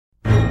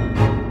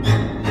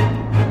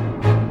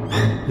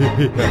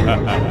It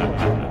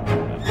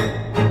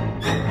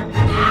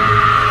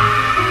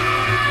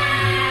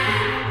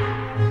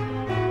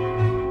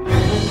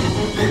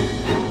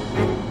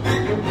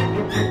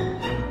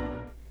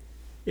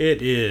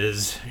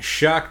is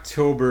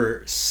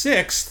Shocktober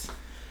 6th,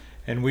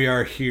 and we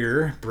are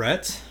here,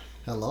 Brett.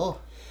 Hello.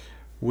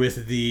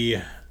 With the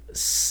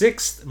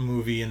 6th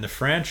movie in the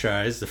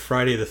franchise, the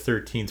Friday the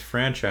 13th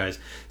franchise.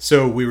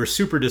 So we were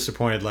super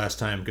disappointed last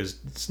time because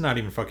it's not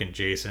even fucking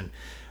Jason.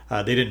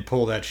 They didn't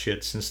pull that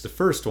shit since the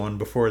first one,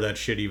 before that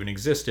shit even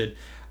existed.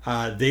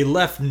 They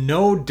left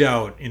no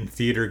doubt in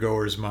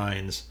theatergoers'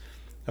 minds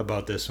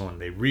about this one.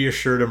 They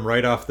reassured them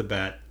right off the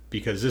bat,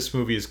 because this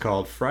movie is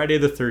called Friday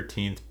the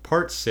 13th,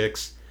 Part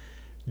 6,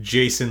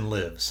 Jason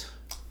Lives.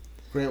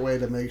 Great way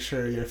to make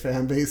sure your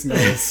fan base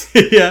knows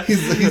yeah.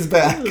 he's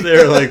back.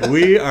 They're like,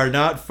 we are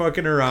not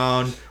fucking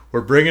around.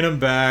 We're bringing him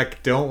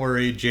back. Don't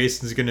worry.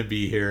 Jason's going to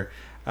be here.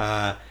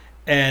 It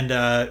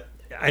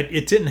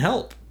didn't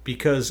help,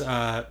 because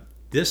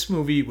this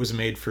movie was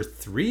made for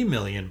 $3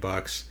 million,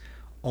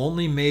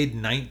 only made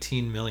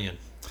 $19 million.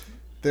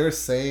 They're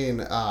saying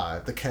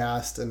the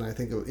cast, and I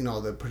think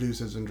the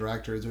producers and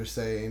directors are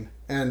saying,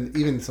 and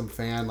even some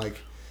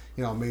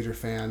major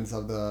fans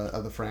of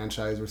the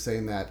franchise were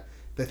saying that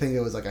they think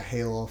it was like a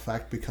halo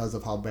effect because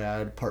of how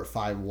bad Part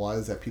 5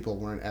 was, that people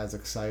weren't as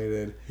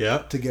excited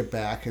to get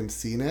back and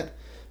seen it.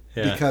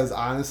 Yeah. Because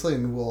honestly,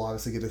 and we'll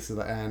obviously get this to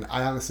the end,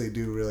 I honestly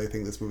do really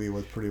think this movie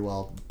was pretty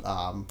well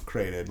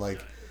created.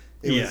 Like,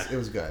 it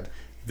was good.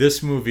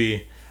 This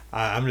movie,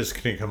 I'm just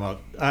going to come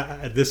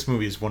out. This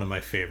movie is one of my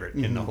favorite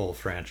in the whole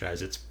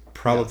franchise. It's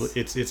probably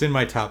it's in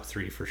my top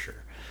 3 for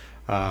sure.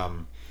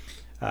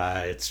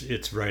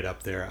 It's right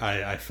up there.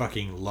 I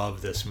fucking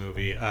love this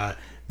movie.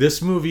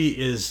 This movie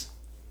is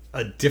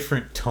a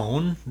different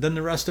tone than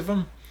the rest of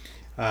them.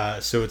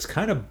 So it's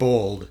kind of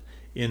bold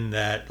in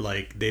that,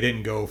 like, they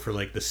didn't go for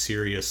like the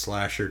serious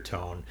slasher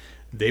tone.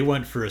 They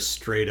went for a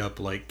straight up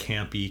like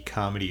campy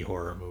comedy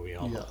horror movie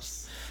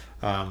almost.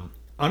 Yes.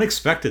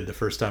 Unexpected the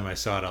first time I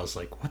saw it. I was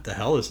like, what the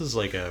hell? It's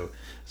like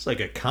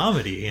a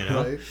comedy, you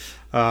know?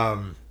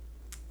 Right.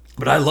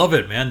 But I love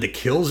it, man. The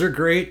kills are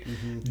great.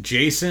 Mm-hmm.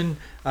 Jason,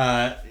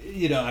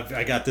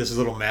 I got this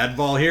little mad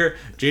ball here.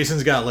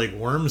 Jason's got like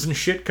worms and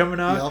shit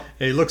coming out.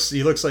 Yep.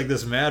 He looks like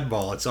this mad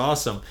ball. It's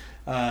awesome.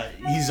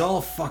 He's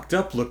all fucked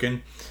up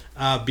looking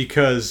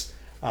because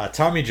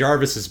Tommy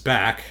Jarvis is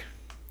back,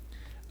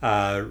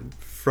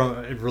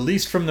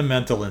 released from the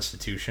mental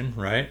institution,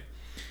 right?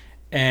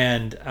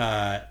 And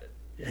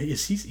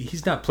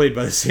he's not played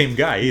by the same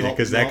guy either,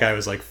 because that guy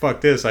was like, fuck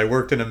this, I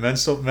worked in a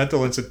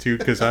mental institute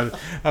because I'm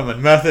a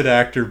method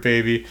actor,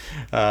 baby.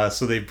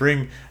 So they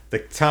bring the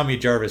Tommy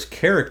Jarvis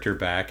character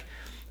back,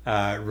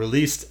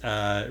 released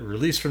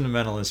from the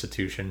mental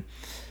institution,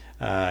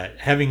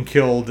 having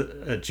killed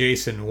a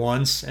Jason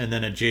once and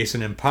then a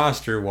Jason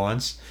imposter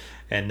once,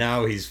 and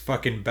now he's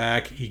fucking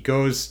back. He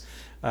goes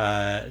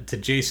to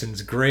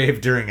Jason's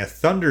grave during a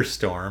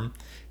thunderstorm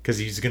because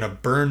he's gonna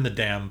burn the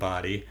damn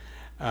body.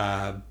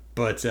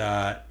 But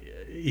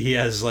he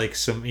has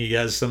some of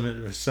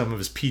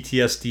his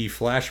PTSD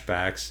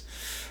flashbacks,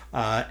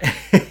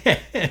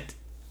 and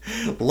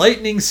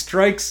lightning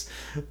strikes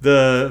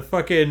the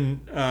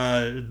fucking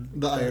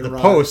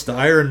the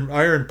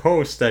iron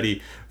post that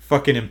he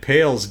fucking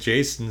impales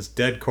Jason's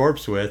dead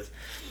corpse with.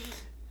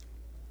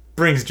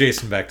 Brings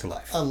Jason back to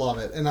life. I love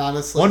it, and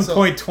honestly,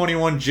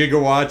 1.21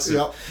 gigawatts.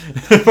 Yep.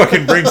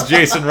 Fucking brings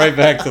Jason right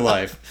back to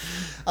life.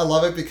 I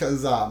love it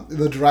because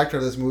the director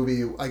of this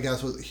movie, I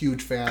guess, was a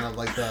huge fan of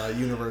like the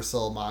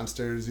Universal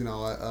monsters, that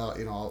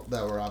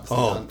were obviously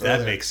done that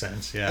earlier. Makes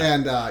sense, yeah.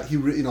 And he,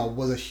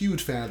 was a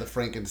huge fan of the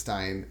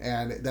Frankenstein,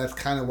 and that's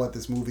kind of what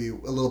this movie, a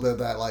little bit of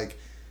that, like,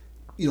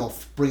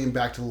 bringing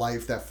back to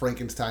life that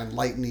Frankenstein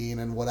lightning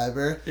and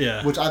whatever,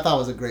 which I thought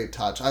was a great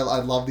touch. I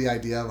love the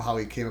idea of how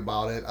he came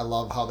about it. I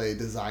love how they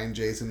designed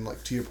Jason,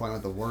 like to your point,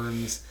 with the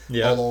worms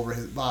all over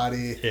his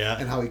body,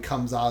 and how he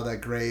comes out of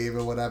that grave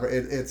or whatever.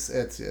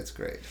 It's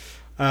great.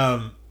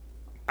 I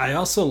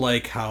also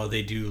like how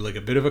they do like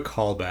a bit of a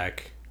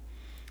callback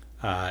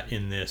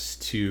in this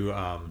to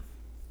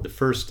the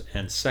first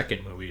and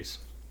second movies.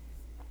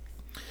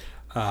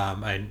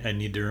 I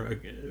need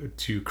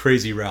to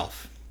Crazy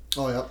Ralph.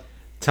 Oh, yep.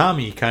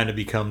 Tommy kind of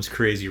becomes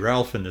Crazy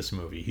Ralph in this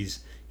movie.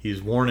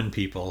 He's warning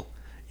people,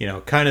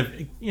 kind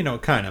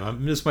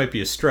of. This might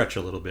be a stretch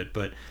a little bit,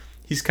 but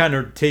he's kind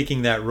of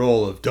taking that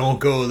role of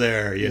don't go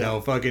there.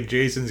 Fucking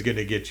Jason's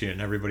gonna get you,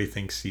 and everybody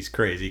thinks he's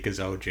crazy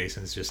because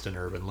Jason's just an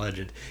urban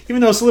legend,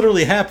 even though it's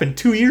literally happened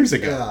 2 years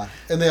ago. Yeah,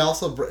 and they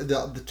also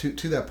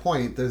to that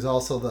point, there's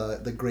also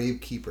the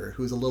gravekeeper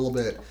who's a little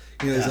bit,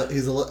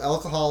 he's a little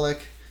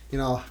alcoholic.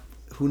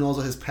 Who knows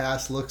what his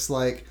past looks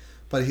like.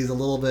 But he's a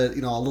little bit,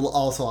 a little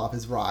also off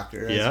his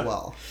rocker as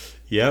well.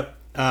 Yep.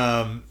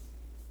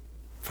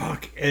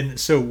 Fuck. And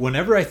so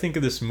whenever I think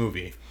of this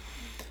movie,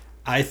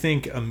 I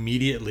think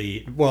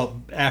immediately,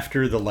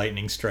 after the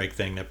lightning strike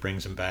thing that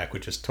brings him back,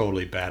 which is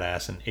totally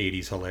badass and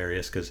 80s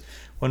hilarious, because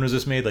when was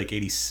this made? Like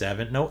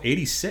 87? No,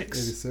 86.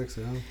 86,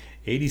 yeah.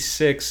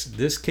 86.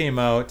 This came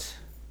out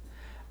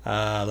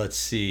Let's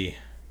see.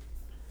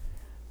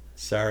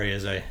 Sorry,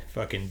 as I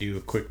fucking do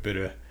a quick bit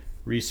of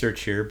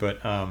research here, but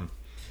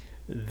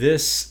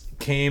this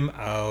came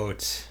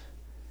out.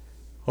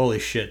 Holy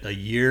shit! A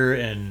year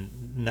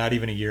and not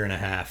even a year and a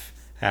half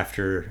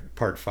after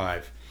Part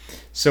 5.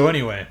 So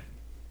anyway,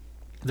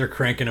 they're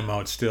cranking them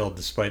out still,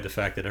 despite the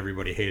fact that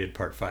everybody hated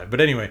Part 5.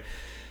 But anyway,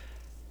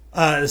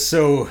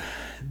 so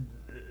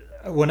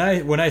when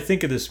I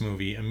think of this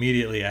movie,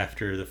 immediately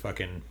after the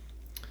fucking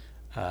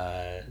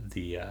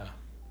the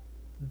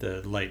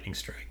lightning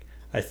strike,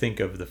 I think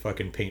of the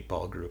fucking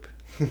paintball group.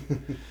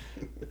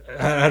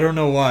 I don't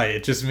know why.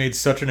 It just made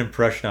such an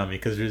impression on me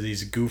because there's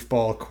these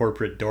goofball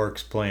corporate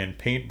dorks playing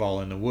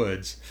paintball in the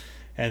woods,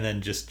 and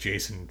then just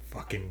Jason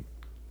fucking.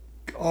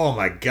 Oh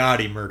my god,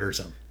 he murders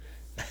him.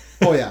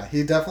 Oh yeah,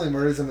 he definitely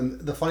murders him.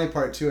 And the funny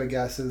part too, I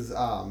guess, is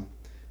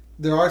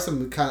there are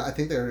some kind of. I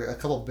think there are a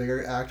couple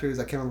bigger actors.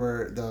 I can't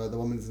remember the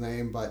woman's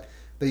name, but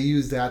they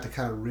use that to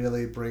kind of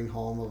really bring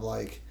home of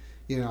like,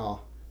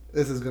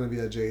 this is going to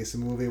be a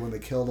Jason movie when they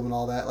killed him and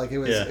all that. Like it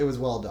was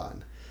well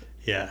done.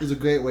 Yeah, it was a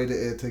great way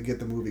to get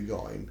the movie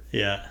going.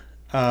 Yeah.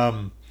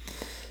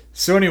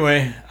 So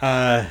anyway,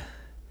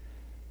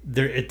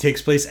 it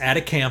takes place at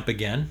a camp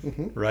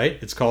again, right?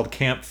 It's called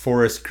Camp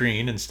Forest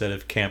Green instead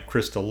of Camp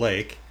Crystal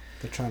Lake.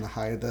 They're trying to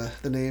hide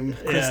the name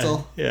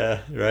Crystal.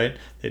 Yeah, right.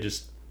 They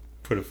just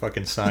put a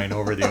fucking sign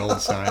over the old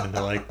sign, and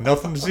they're like,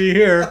 nothing to see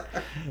here.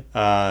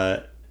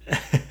 But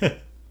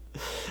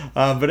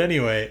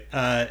anyway,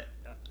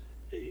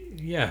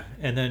 yeah,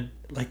 and then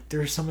like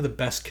there's some of the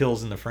best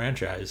kills in the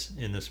franchise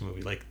in this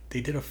movie. Like they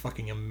did a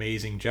fucking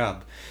amazing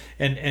job,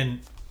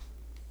 and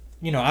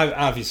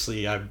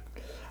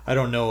I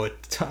don't know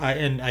it.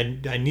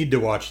 I need to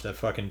watch that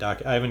fucking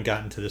doc. I haven't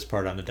gotten to this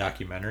part on the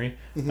documentary.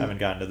 I haven't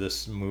gotten to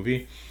this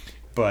movie,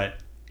 but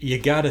you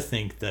got to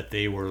think that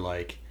they were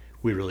like,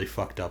 we really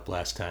fucked up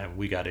last time.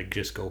 We got to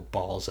just go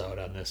balls out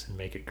on this and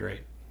make it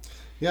great.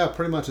 Yeah,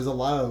 pretty much. There's a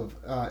lot of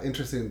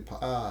interesting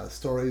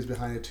stories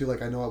behind it too.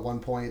 Like I know at one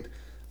point,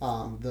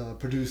 the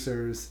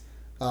producers,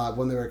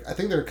 when I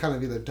think they were kind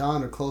of either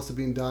done or close to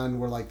being done,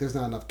 were like, there's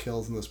not enough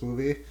kills in this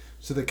movie,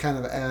 so they kind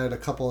of added a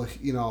couple,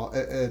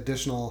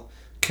 additional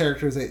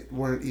characters that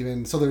weren't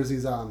even. So there's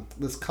these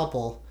this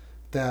couple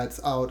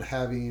that's out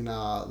having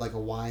like a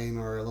wine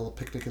or a little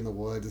picnic in the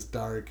woods. It's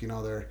dark,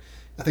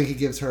 I think he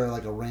gives her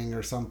like a ring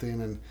or something,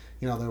 and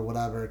they're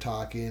whatever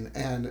talking,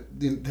 and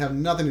they have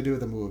nothing to do with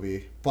the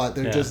movie, but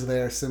they're just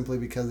there simply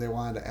because they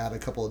wanted to add a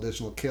couple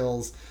additional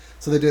kills.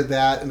 So they did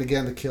that, and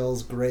again, the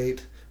kill's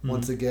great.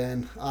 Once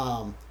again,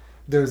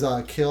 there's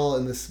a kill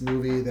in this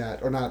movie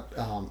that, or not,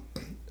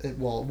 it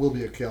will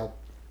be a kill,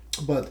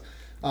 but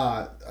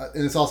and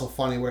it's also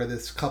funny where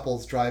this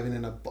couple's driving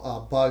in a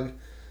bug,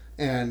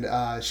 and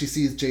she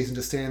sees Jason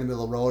just standing in the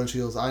middle of the road, and she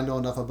goes, I know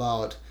enough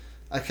about.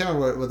 I can't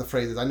remember what the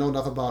phrase is. I know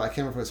enough about. I can't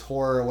remember if it's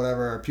horror or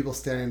whatever. Or people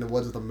standing in the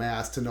woods with a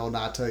mask to know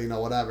not to,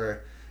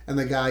 whatever. And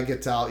the guy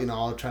gets out,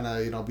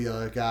 trying to, be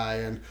a guy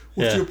and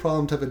what's your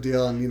problem type of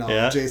deal.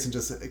 And Jason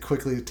just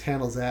quickly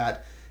handles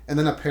that. And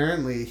then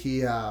apparently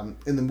he, in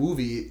the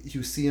movie,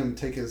 you see him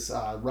take his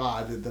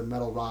rod, the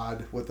metal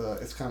rod with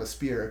it's kind of a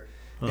spear,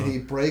 and he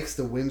breaks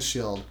the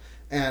windshield.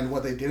 And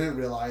what they didn't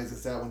realize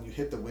is that when you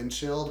hit the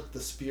windshield, the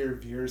spear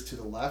veers to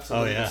the left,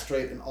 so it goes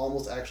straight and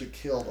almost actually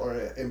killed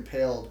or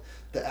impaled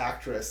the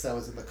actress that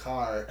was in the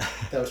car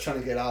that was trying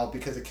to get out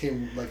because it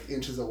came like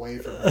inches away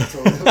from her. So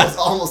it was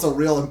almost a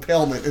real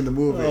impalement in the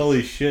movie.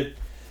 Holy shit.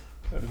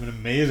 That would have been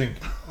amazing.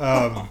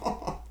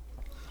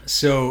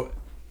 So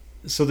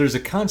there's a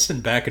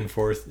constant back and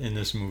forth in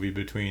this movie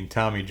between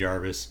Tommy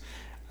Jarvis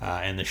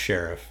and the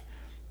sheriff,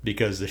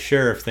 because the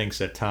sheriff thinks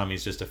that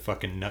Tommy's just a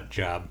fucking nut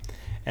job.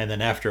 And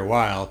then after a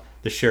while,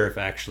 the sheriff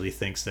actually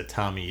thinks that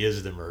Tommy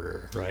is the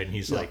murderer, right? And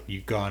he's like,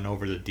 you've gone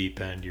over the deep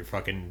end. You're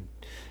fucking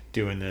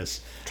doing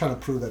this. Trying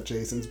to prove that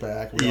Jason's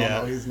back. We all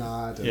know he's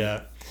not. And...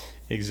 Yeah,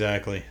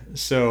 exactly.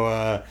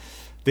 So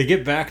they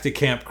get back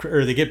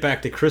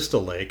to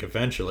Crystal Lake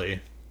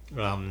eventually.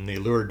 They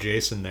lure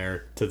Jason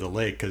there to the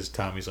lake because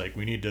Tommy's like,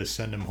 we need to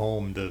send him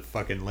home to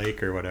fucking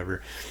lake or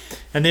whatever.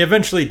 And they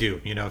eventually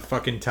do.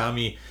 Fucking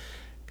Tommy...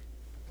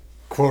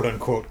 quote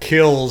unquote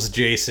kills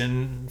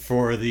Jason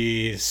for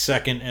the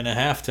second and a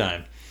half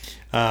time,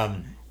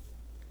 and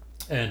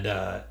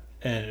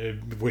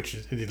which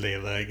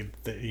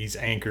he's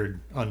anchored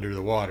under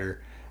the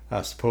water,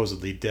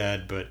 supposedly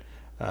dead, but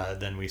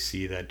then we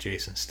see that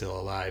Jason's still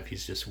alive.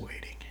 He's just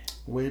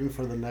waiting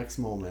for the next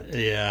moment.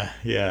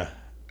 Yeah,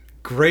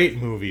 great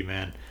movie,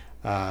 man.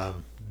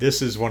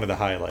 This is one of the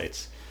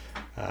highlights,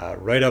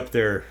 right up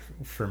there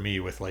for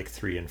me with like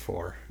 3 and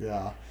 4.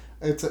 Yeah.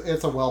 It's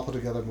a well put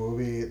together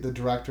movie. The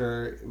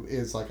director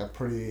is like a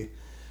pretty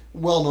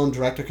well known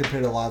director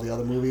compared to a lot of the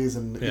other movies,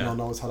 and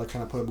knows how to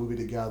kind of put a movie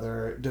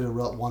together. Did a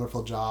real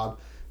wonderful job.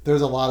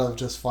 There's a lot of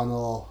just fun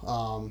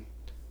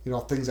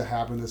little things that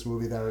happen in this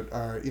movie that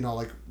are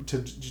like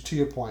to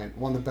your point.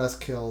 One of the best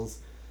kills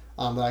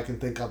that I can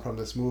think of from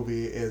this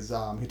movie is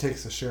he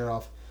takes the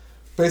sheriff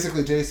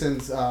basically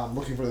Jason's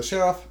looking for the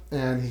sheriff,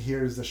 and he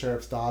hears the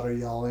sheriff's daughter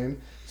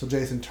yelling. So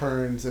Jason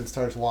turns and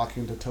starts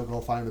walking to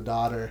go find the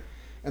daughter,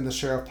 and the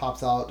sheriff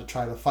pops out to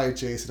try to fight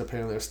Jason,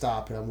 apparently, or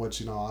stop him,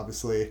 which,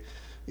 obviously,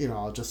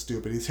 just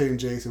stupid. He's hitting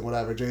Jason,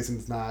 whatever.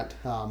 Jason's not,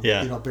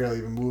 barely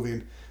even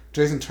moving.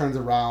 Jason turns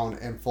around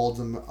and folds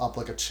him up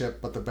like a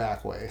chip, but the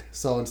back way.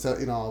 So instead,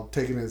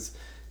 taking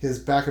his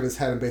back of his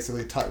head and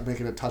basically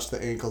making it touch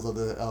the ankles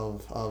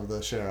of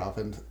the sheriff,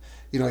 and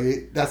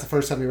that's the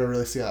first time you ever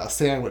really see a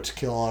sandwich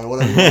kill or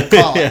whatever you want to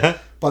call it.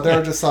 But there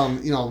are just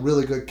some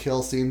really good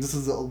kill scenes. This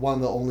is one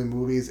of the only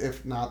movies,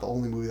 if not the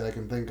only movie that I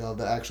can think of,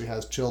 that actually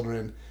has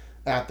children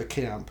at the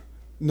camp.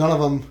 None of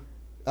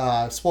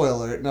them,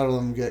 spoiler alert, none of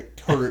them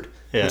get hurt,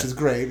 which is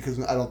great,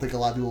 because I don't think a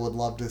lot of people would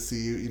love to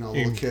see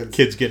little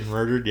kids getting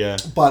murdered. Yeah,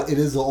 but it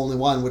is the only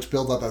one, which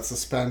builds up that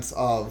suspense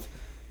of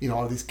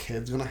are these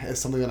kids is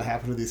something going to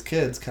happen to these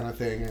kids, kind of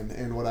thing,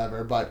 and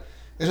whatever. But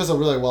it's just a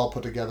really well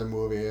put together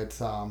movie. It's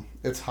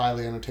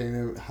highly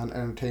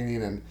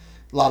entertaining, and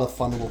a lot of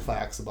fun little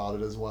facts about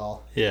it as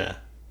well. Yeah.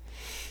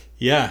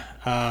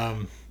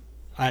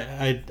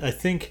 I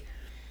think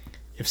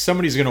if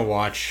somebody's gonna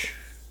watch,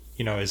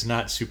 is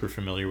not super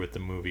familiar with the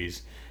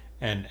movies,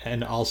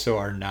 and also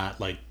are not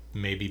like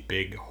maybe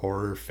big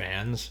horror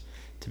fans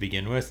to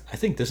begin with, I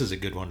think this is a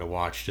good one to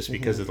watch just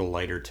because of the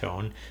lighter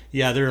tone.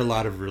 Yeah, there are a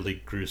lot of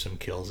really gruesome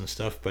kills and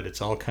stuff, but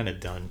it's all kind of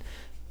done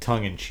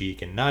tongue in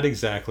cheek, and not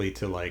exactly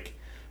to like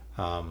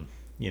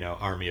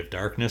Army of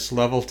Darkness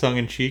level tongue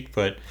in cheek,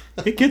 but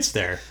it gets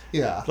there.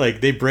 Yeah, like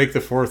they break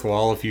the fourth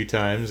wall a few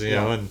times,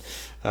 and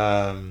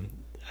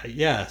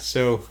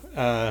so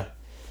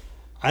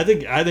I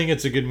think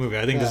it's a good movie.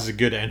 I think this is a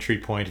good entry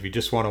point if you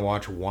just want to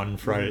watch one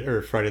Friday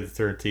the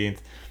 13th.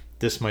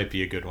 This might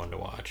be a good one to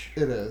watch.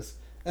 It is.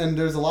 And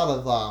there's a lot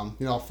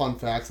of fun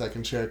facts I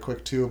can share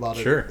quick too about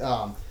it. Sure.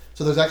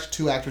 So there's actually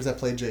 2 actors that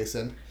played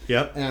Jason.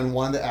 Yep. And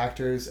one of the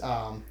actors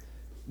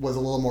was a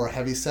little more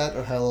heavy set,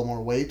 or had a little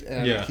more weight,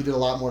 and he did a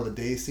lot more of the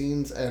day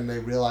scenes, and they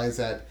realized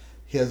that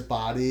his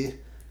body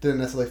didn't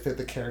necessarily fit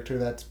the character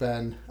that's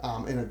been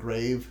in a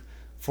grave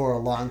for a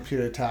long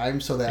period of time,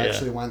 so they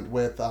actually went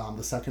with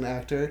the second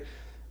actor.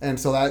 And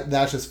so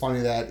that's just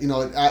funny that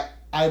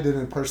I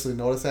didn't personally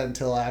notice that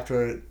until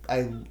after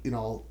I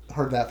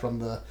heard that from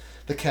the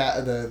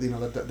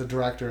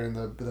director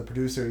and the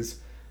producers.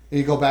 And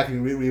you go back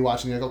and you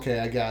rewatch and you're like, okay,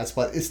 I guess,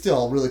 but it's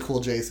still really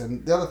cool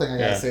Jason. The other thing I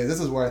gotta say is this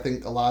is where I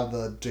think a lot of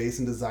the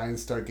Jason designs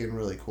start getting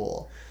really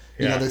cool.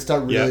 They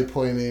start really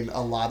putting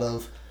a lot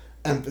of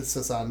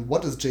emphasis on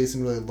what does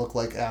Jason really look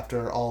like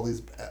after all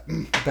these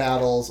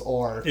battles,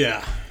 or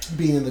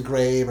being in the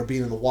grave, or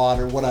being in the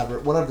water,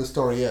 whatever the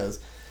story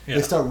is.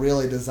 They start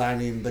really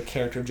designing the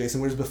character of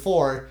Jason, whereas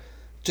before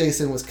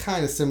Jason was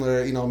kind of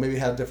similar, maybe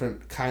had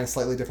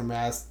slightly different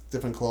masks,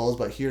 different clothes,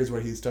 but here's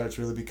where he starts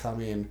really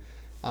becoming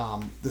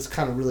this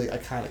kind of really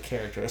iconic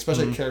character,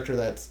 especially a character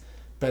that's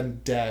been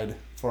dead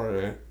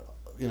for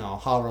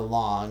however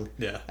long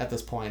at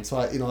this point.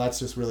 So that's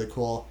just really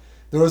cool.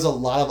 There was a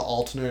lot of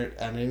alternate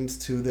endings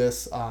to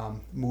this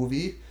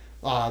movie.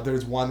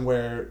 There's one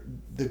where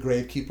the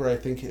gravekeeper, I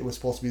think it was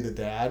supposed to be the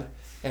dad,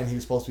 and he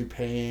was supposed to be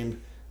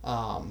paying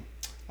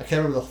I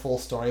can't remember the full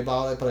story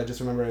about it, but I just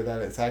remember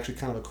that it's actually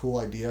kind of a cool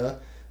idea.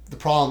 The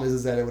problem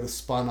is that it would have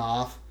spun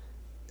off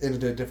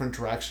into a different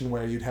direction,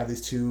 where you'd have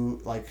these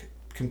two like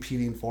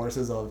competing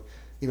forces of,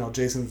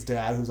 Jason's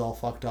dad, who's all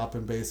fucked up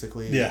and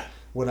basically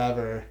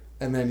whatever,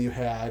 and then you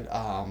had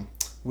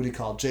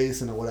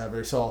Jason or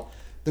whatever. So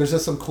there's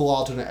just some cool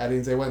alternate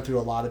endings. They went through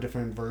a lot of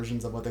different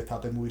versions of what they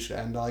thought the movie should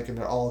end like, and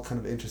they're all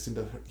kind of interesting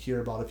to hear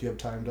about if you have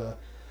time to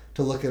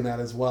look in that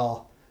as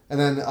well. And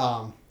then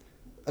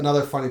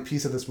another funny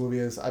piece of this movie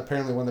is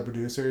apparently one of the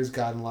producers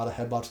got in a lot of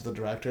headbutts with the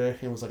director.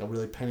 He was like a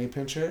really penny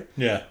pincher.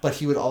 Yeah. But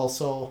he would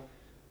also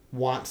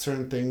want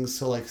certain things,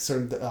 so like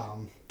certain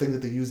things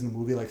that they use in the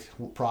movie, like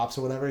props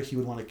or whatever, he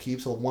would want to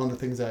keep. So one of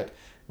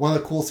the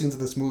cool scenes of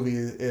this movie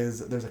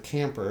is there's a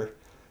camper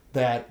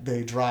that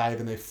they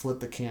drive and they flip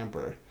the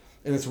camper.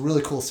 And it's a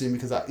really cool scene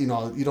because, you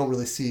don't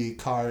really see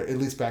at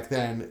least back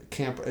then,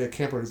 a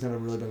camper has never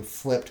really been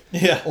flipped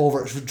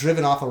over,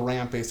 driven off a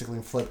ramp basically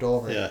and flipped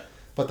over. Yeah.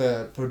 But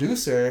the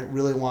producer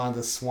really wanted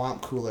this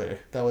swamp cooler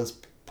that was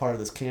part of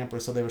this camper,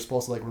 so they were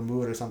supposed to like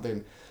remove it or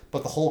something.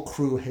 But the whole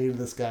crew hated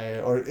this guy,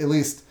 or at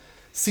least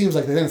seems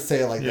like they didn't say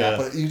it like that,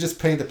 but you just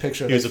paint the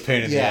picture. He was a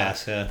pain in the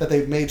ass, that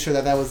they made sure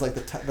that was like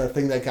the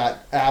thing that got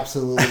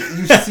absolutely...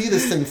 You see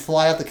this thing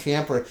fly out the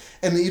camper,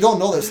 and you don't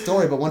know their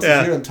story, but once you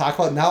hear them talk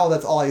about it, now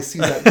that's all I see,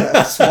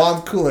 that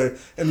swamp cooler,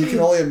 and you can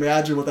only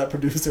imagine what that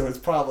producer was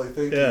probably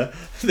thinking. Yeah,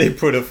 they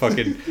put a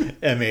fucking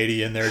M80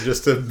 in there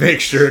just to make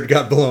sure it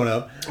got blown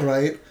up.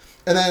 Right.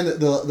 And then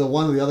the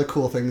one of the other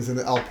cool things, and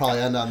I'll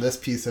probably end on this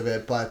piece of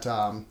it, but...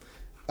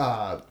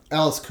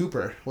 Alice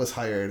Cooper was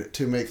hired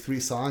to make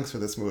 3 songs for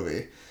this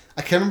movie.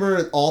 I can't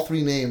remember all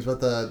 3 names, but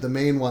the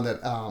main one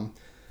that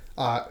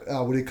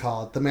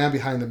the man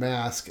behind the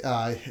mask,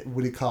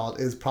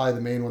 is probably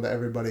the main one that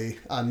everybody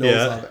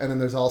knows of. And then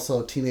there's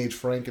also Teenage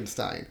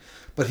Frankenstein,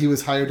 but he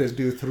was hired to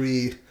do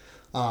 3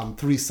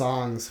 3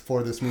 songs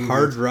for this movie.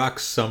 Hard Rock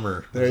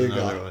Summer. There you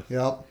go. One.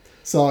 Yep.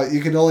 So you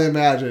can only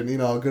imagine,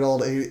 good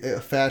old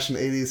fashion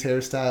 80s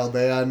hairstyle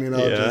band,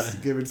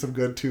 just giving some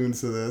good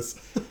tunes to this.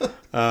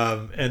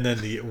 And then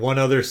the one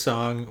other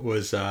song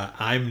was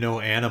I'm No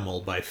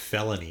Animal by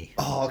Felony.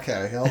 Oh,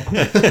 okay.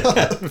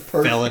 Yep.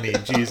 Felony.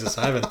 Jesus,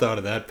 I haven't thought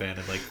of that band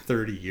in like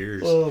 30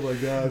 years. Oh, my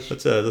gosh.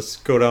 Let's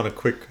go down a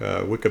quick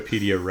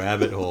Wikipedia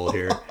rabbit hole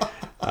here.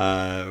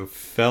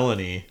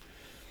 Felony.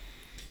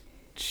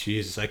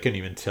 Jesus, I couldn't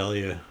even tell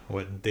you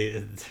what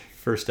the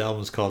first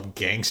album is called.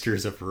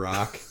 Gangsters of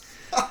Rock.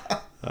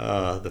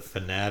 The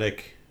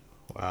Fanatic.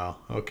 Wow.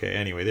 Okay.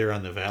 Anyway, they're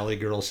on the Valley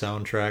Girl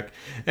soundtrack.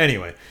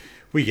 Anyway,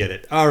 we get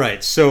it. All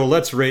right. So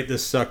let's rate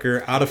this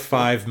sucker out of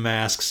 5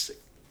 masks.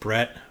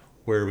 Brett,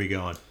 where are we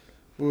going?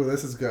 Ooh,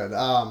 this is good.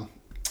 I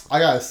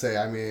gotta say,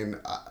 I mean,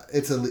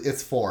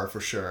 it's 4 for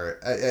sure.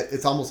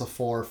 It's almost a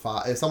 4 or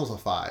 5. It's almost a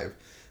 5.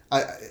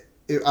 I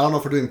don't know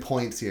if we're doing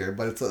points here,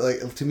 but it's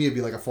like, to me it'd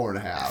be like a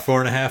 4.5.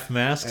 4.5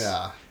 masks.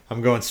 Yeah.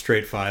 I'm going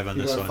straight 5 on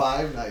this one.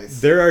 5? Nice.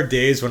 There are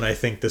days when I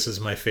think this is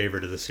my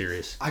favorite of the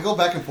series. I go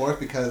back and forth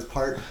because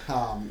part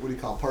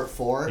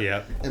 4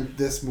 yep. and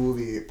this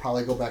movie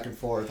probably go back and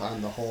forth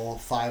on the whole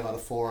 5 out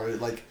of 4.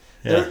 Like,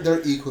 yeah.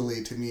 they're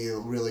equally, to me,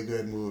 really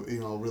good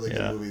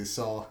good movies.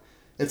 So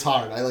it's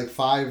hard. I like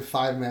 5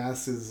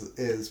 masks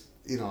is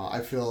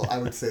I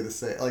would say the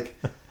same. Like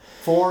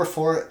 4,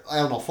 I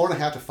don't know,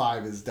 4.5 to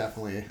 5 is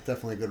definitely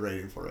a good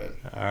rating for it.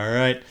 All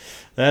right.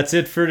 That's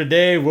it for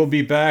today. We'll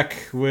be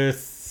back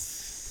with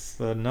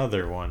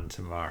another one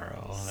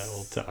tomorrow that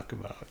we'll talk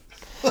about.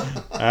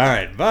 All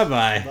right.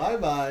 Bye-bye.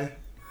 Bye-bye.